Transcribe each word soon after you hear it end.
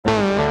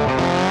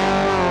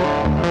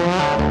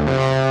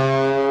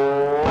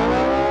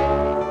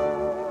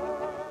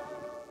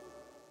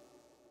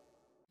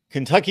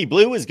Kentucky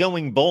Blue is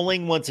going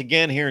bowling once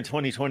again here in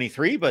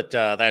 2023, but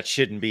that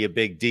shouldn't be a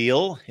big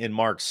deal in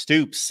Mark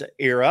Stoops'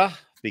 era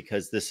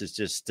because this is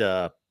just,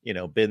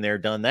 been there,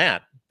 done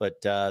that. But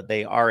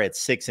they are at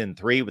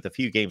 6-3 with a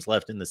few games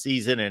left in the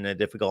season and a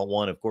difficult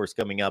one, of course,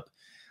 coming up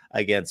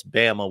against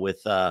Bama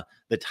with the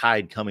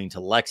Tide coming to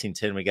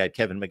Lexington. We got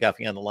Kevin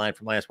McGuffey on the line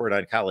from Last Word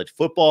on College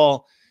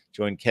Football.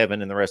 Join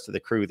Kevin and the rest of the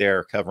crew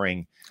there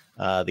covering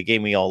the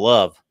game we all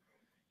love.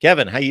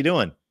 Kevin, how you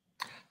doing?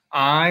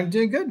 I'm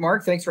doing good,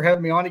 Mark. Thanks for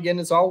having me on again,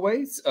 as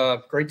always.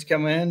 Great to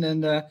come in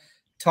and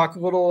talk a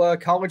little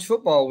college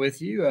football with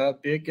you.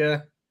 Big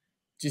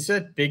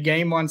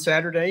game on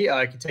Saturday.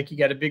 Kentucky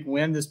got a big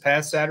win this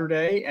past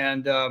Saturday,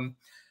 and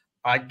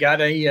I got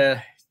a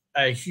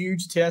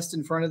huge test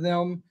in front of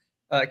them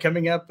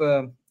coming up.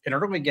 An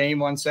early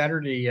game on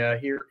Saturday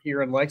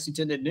here in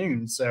Lexington at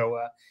noon.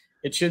 So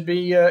it should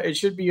be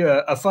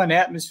a fun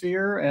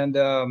atmosphere,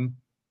 and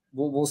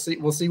we'll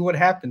see what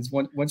happens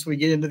once we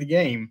get into the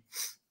game.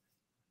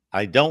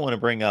 I don't want to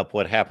bring up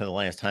what happened the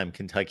last time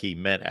Kentucky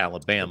met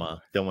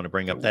Alabama. Don't want to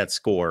bring up that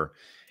score.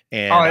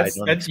 And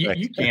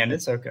you can.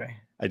 It's okay.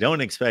 I don't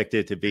expect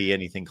it to be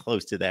anything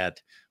close to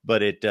that,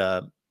 but it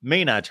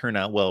may not turn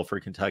out well for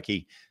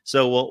Kentucky.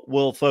 So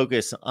we'll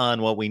focus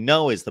on what we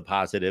know is the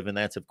positive, and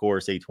that's, of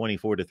course, a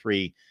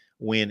 24-3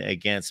 win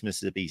against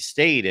Mississippi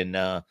State. And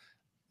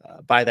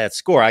by that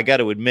score, I got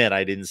to admit,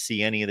 I didn't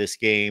see any of this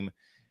game,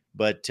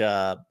 but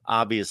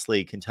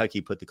obviously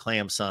Kentucky put the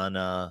clamps on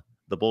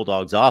the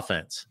Bulldogs'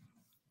 offense.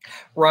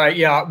 Right,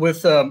 yeah.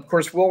 With of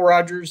course, Will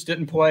Rogers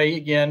didn't play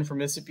again for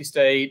Mississippi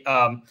State.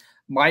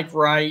 Mike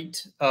Wright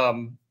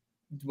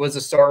was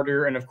a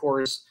starter, and of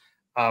course,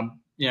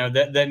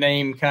 that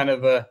name kind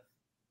of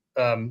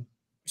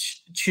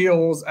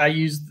chills. I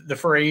use the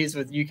phrase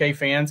with UK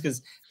fans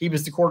because he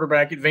was the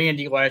quarterback at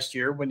Vandy last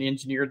year when he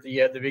engineered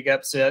the big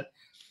upset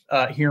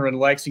here in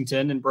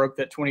Lexington and broke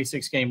that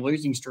 26-game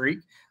losing streak.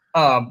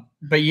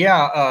 But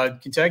yeah,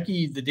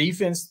 Kentucky, the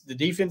defense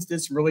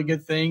did some really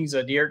good things.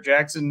 De'Aaron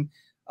Jackson,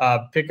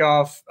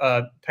 pickoff,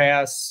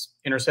 pass,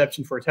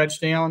 interception for a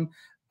touchdown.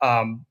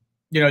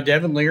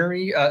 Devin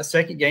Leary,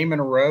 second game in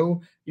a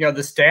row. The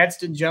stats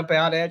didn't jump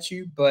out at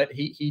you, but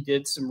he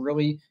did some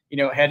really,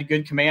 had a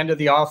good command of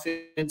the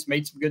offense,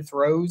 made some good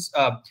throws.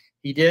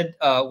 He did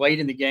late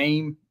in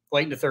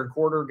the third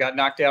quarter, got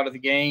knocked out of the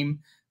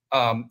game.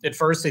 At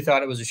first, they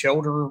thought it was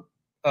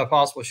a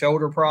possible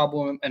shoulder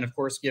problem, and of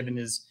course, given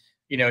his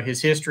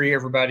history,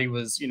 everybody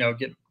was,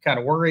 getting kind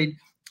of worried.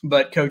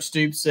 But Coach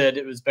Stoops said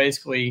it was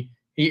basically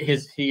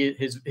his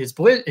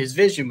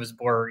vision was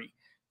blurry,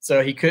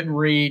 so he couldn't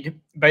read.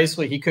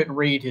 Basically, he couldn't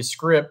read his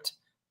script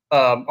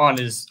on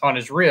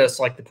his wrist,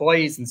 like the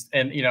plays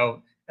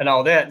and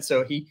all that. And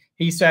so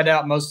he sat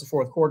out most of the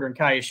fourth quarter, and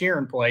Kaya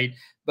Sharon played.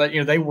 But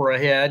they were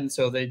ahead, and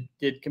so they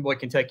did what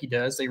Kentucky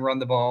does: they run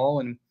the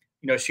ball, and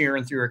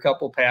Sharon threw a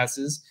couple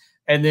passes.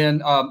 And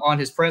then on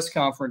his press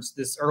conference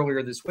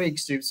earlier this week,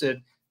 Stoops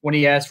said, when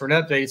he asked for an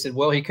update, he said,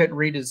 well, he couldn't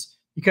read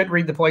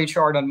the play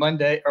chart on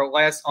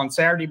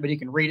Saturday, but he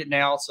can read it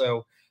now.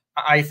 So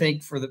I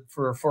think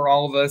for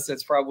all of us,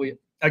 that's probably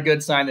a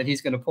good sign that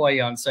he's going to play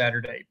on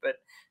Saturday. But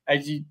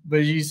as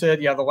you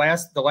said, yeah, the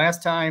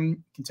last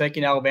time Kentucky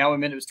and Alabama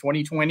met, it was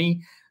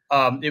 2020.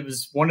 It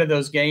was one of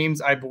those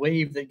games, I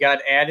believe, that got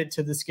added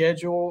to the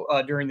schedule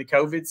during the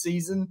COVID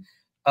season,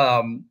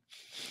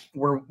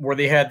 where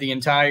they had the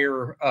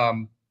entire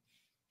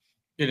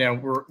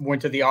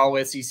went to the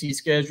all SEC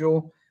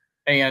schedule.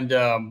 And,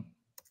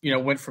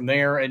 went from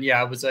there. And,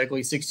 yeah, it was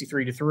ugly,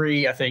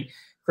 63-3. I think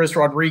Chris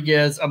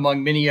Rodriguez,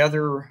 among many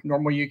other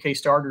normal UK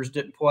starters,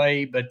 didn't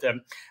play. But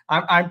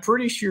I'm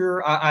pretty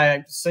sure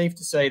I'm safe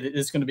to say that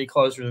it's going to be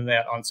closer than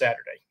that on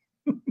Saturday.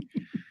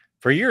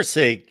 For your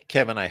sake,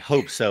 Kevin, I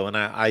hope so. And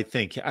I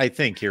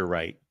think you're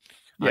right.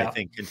 Yeah. I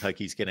think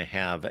Kentucky's going to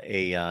have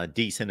a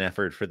decent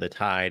effort for the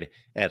Tide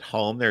at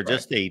home. They're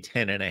just a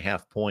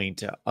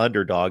 10.5-point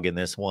underdog in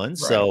this one. Right.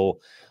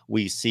 So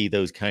we see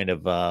those kind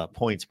of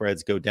point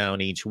spreads go down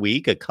each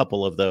week, a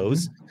couple of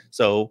those. Mm-hmm.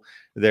 So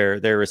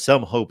there is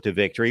some hope to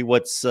victory.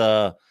 What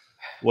do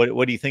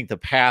you think the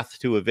path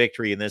to a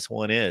victory in this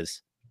one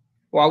is?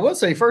 Well, I will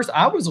say first,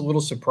 I was a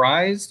little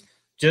surprised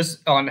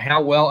just on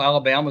how well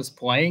Alabama's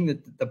playing,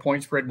 that the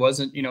point spread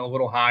wasn't, a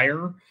little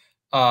higher.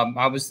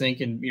 I was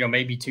thinking,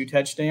 maybe 2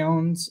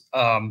 touchdowns.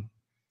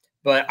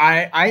 But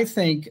I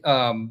think,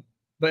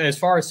 but as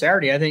far as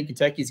Saturday, I think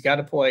Kentucky's got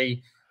to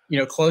play,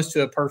 close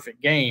to a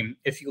perfect game.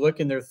 If you look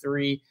in their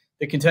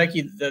the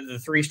Kentucky, the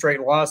 3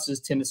 straight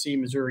losses, Tennessee,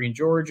 Missouri, and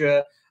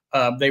Georgia,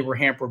 they were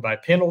hampered by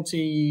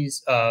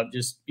penalties,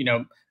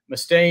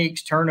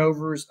 mistakes,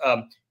 turnovers.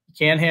 You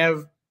can't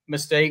have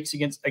mistakes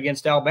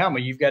against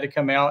Alabama. You've got to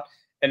come out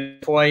and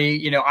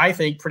play, I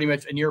think pretty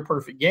much a near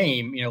perfect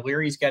game.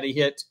 Leary's got to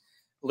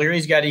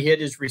hit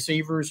his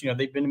receivers.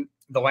 They've been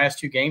the last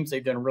 2 games,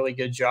 they've done a really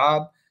good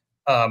job.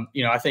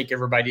 I think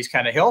everybody's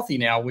kind of healthy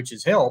now, which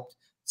has helped.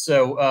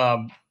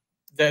 So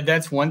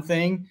that's one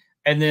thing.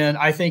 And then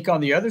I think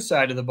on the other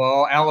side of the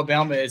ball,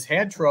 Alabama has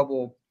had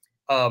trouble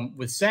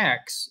with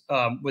sacks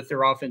with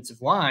their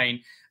offensive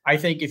line. I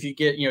think if you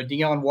get,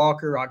 Deion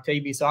Walker,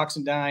 Octavius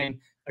Oxendine,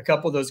 a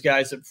couple of those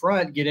guys up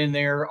front, get in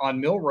there on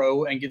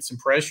Milroe and get some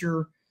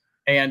pressure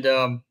and,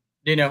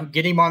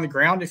 get him on the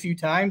ground a few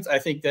times, I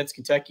think that's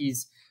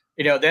Kentucky's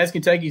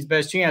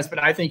best chance. But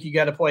I think you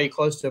got to play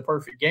close to a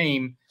perfect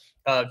game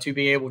to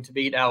be able to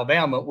beat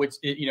Alabama, which,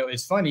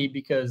 is funny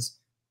because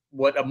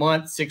a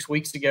month, 6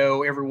 weeks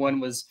ago, everyone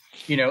was,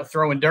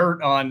 throwing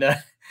dirt on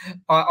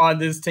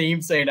this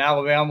team saying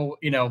Alabama,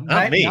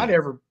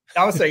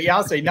 I'll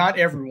say not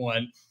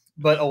everyone,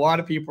 but a lot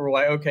of people were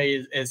like, okay,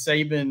 is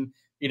Saban,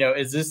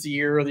 is this the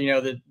year,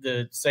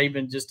 the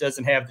Saban just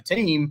doesn't have the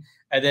team?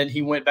 And then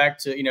he went back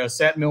to,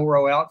 sat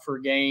Milroe out for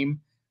a game,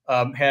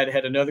 had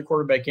another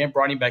quarterback in,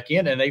 brought him back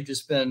in, and they've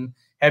just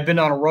have been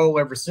on a roll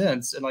ever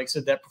since. And like I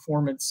said, that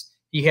performance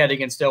he had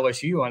against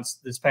LSU on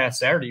this past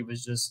Saturday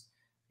was just,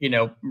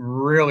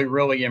 really,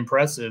 really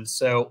impressive.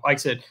 So like I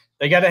said,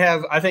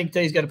 I think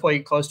they've got to play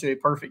close to a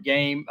perfect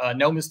game.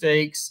 No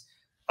mistakes,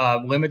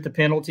 limit the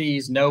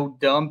penalties, no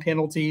dumb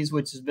penalties,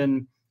 which has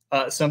been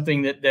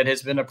something that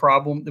has been a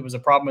problem. There was a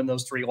problem in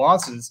those 3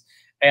 losses.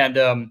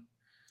 And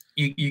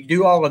you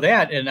do all of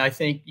that, and I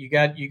think you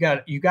got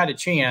a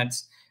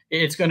chance.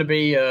 It's going to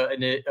be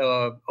an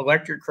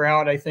electric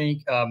crowd, I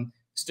think.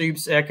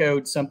 Stoops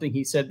echoed something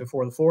he said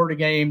before the Florida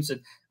games, and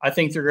I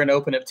think they're going to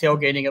open up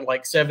tailgating at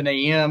like 7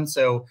 a.m.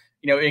 So,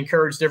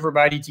 encouraged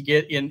everybody to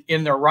get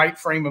in their right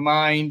frame of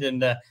mind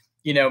and,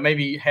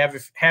 maybe have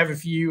a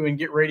few and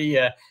get ready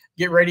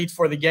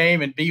for the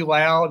game and be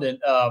loud. And,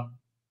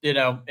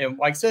 and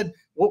like I said,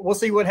 we'll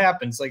see what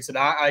happens. Like I said,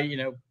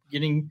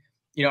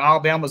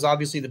 Alabama is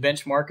obviously the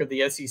benchmark of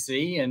the SEC,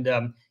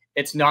 and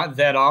it's not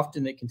that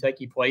often that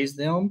Kentucky plays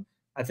them.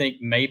 I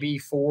think maybe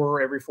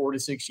every 4 to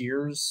 6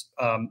 years.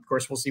 Of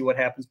course, we'll see what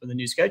happens when the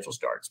new schedule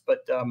starts.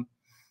 But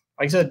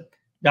like I said,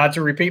 not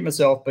to repeat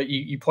myself, but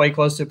you play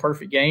close to a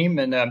perfect game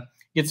and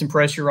get some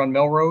pressure on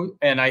Milroe,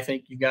 and I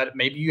think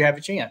maybe you have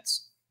a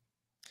chance.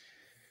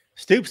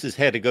 Stoops has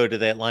had to go to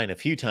that line a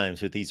few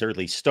times with these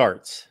early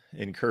starts,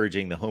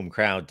 encouraging the home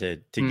crowd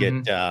to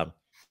get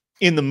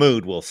in the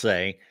mood, we'll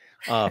say,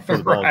 for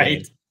the ball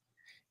game.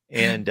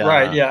 And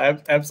right, yeah,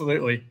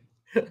 absolutely.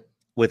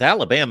 With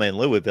Alabama and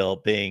Louisville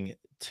being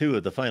 2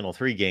 of the final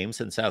 3 games,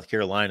 and South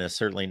Carolina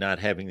certainly not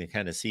having the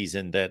kind of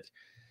season that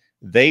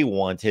they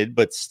wanted,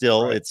 but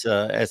still it's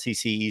a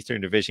SEC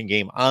Eastern Division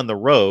game on the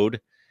road.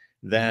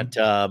 That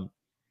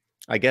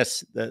I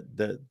guess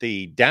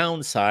the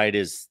downside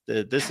is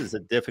that this is a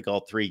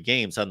difficult 3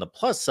 games. On the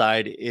plus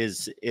side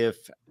is if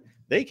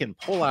they can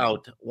pull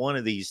out one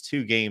of these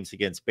 2 games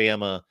against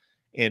Bama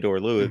and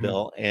or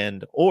Louisville,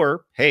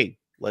 or hey,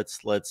 let's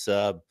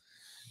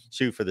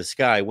shoot for the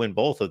sky, win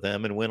both of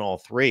them and win all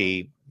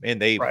 3,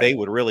 and they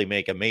would really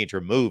make a major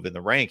move in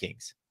the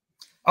rankings.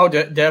 Oh,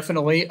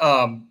 definitely.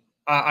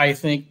 I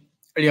think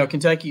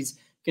Kentucky's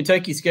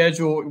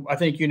schedule. I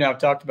think you and I have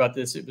talked about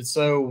this. It was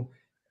so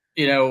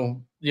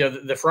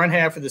the front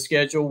half of the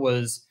schedule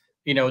was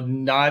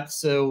not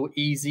so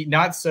easy,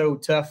 not so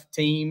tough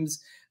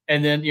teams,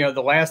 and then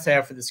the last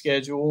half of the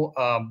schedule,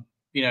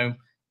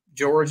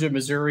 Georgia,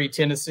 Missouri,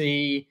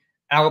 Tennessee,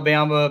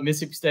 Alabama,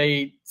 Mississippi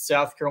State,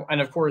 South Carolina.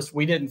 And of course,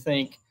 we didn't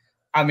think,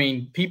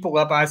 people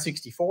up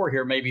I-64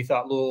 here maybe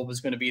thought Louisville was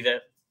going to be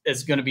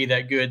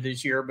that good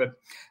this year.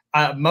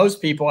 But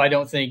most people, I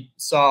don't think,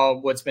 saw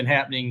what's been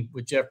happening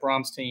with Jeff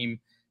Brom's team,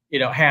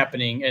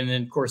 happening. And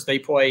then, of course, they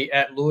play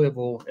at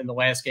Louisville in the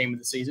last game of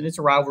the season. It's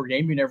a rivalry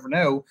game. You never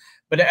know.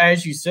 But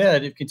as you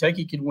said, if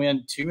Kentucky could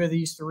win 2 of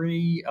these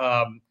 3,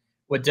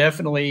 would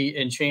definitely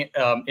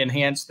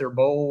enhance their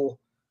bowl.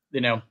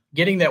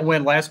 Getting that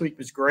win last week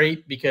was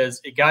great because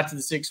it got to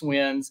the 6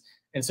 wins.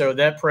 And so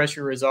that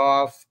pressure is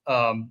off.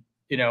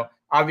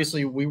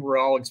 Obviously we were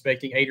all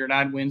expecting 8 or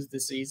 9 wins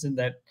this season.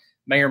 That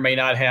may or may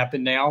not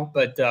happen now.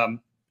 But,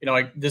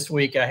 like this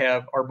week I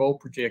have our bowl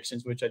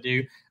projections, which I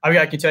do. I've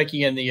got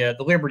Kentucky in the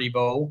Liberty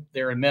Bowl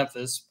there in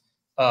Memphis,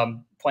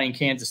 playing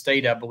Kansas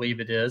State, I believe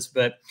it is.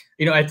 But,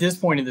 at this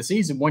point in the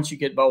season, once you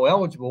get bowl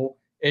eligible,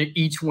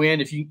 each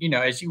win, if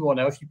as you well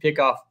know, if you pick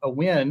off a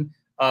win,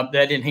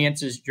 that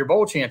enhances your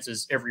bowl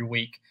chances every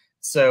week.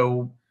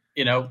 So,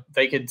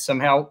 they could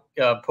somehow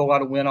pull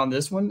out a win on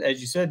this one.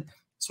 As you said,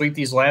 sweep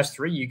these last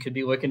 3, you could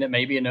be looking at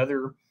maybe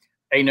another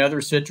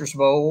Citrus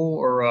Bowl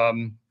or,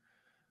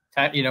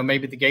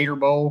 maybe the Gator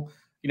Bowl.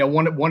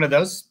 One of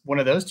those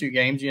 2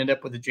 games, you end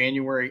up with a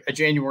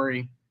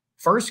January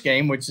 1st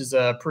game, which is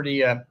a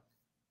pretty,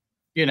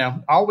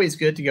 always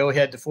good to go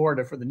ahead to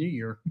Florida for the new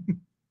year.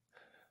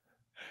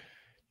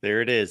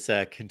 There it is.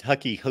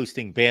 Kentucky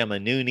hosting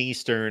Bama, noon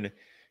Eastern,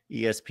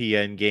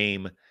 ESPN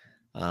game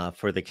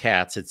for the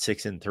Cats at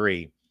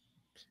 6-3.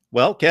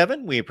 Well,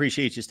 Kevin, we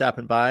appreciate you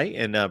stopping by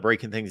and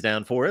breaking things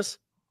down for us.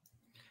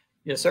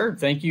 Yes, sir.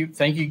 Thank you.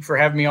 Thank you for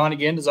having me on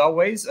again, as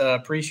always.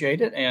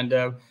 Appreciate it. And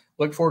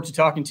look forward to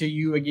talking to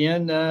you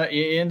again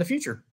in the future.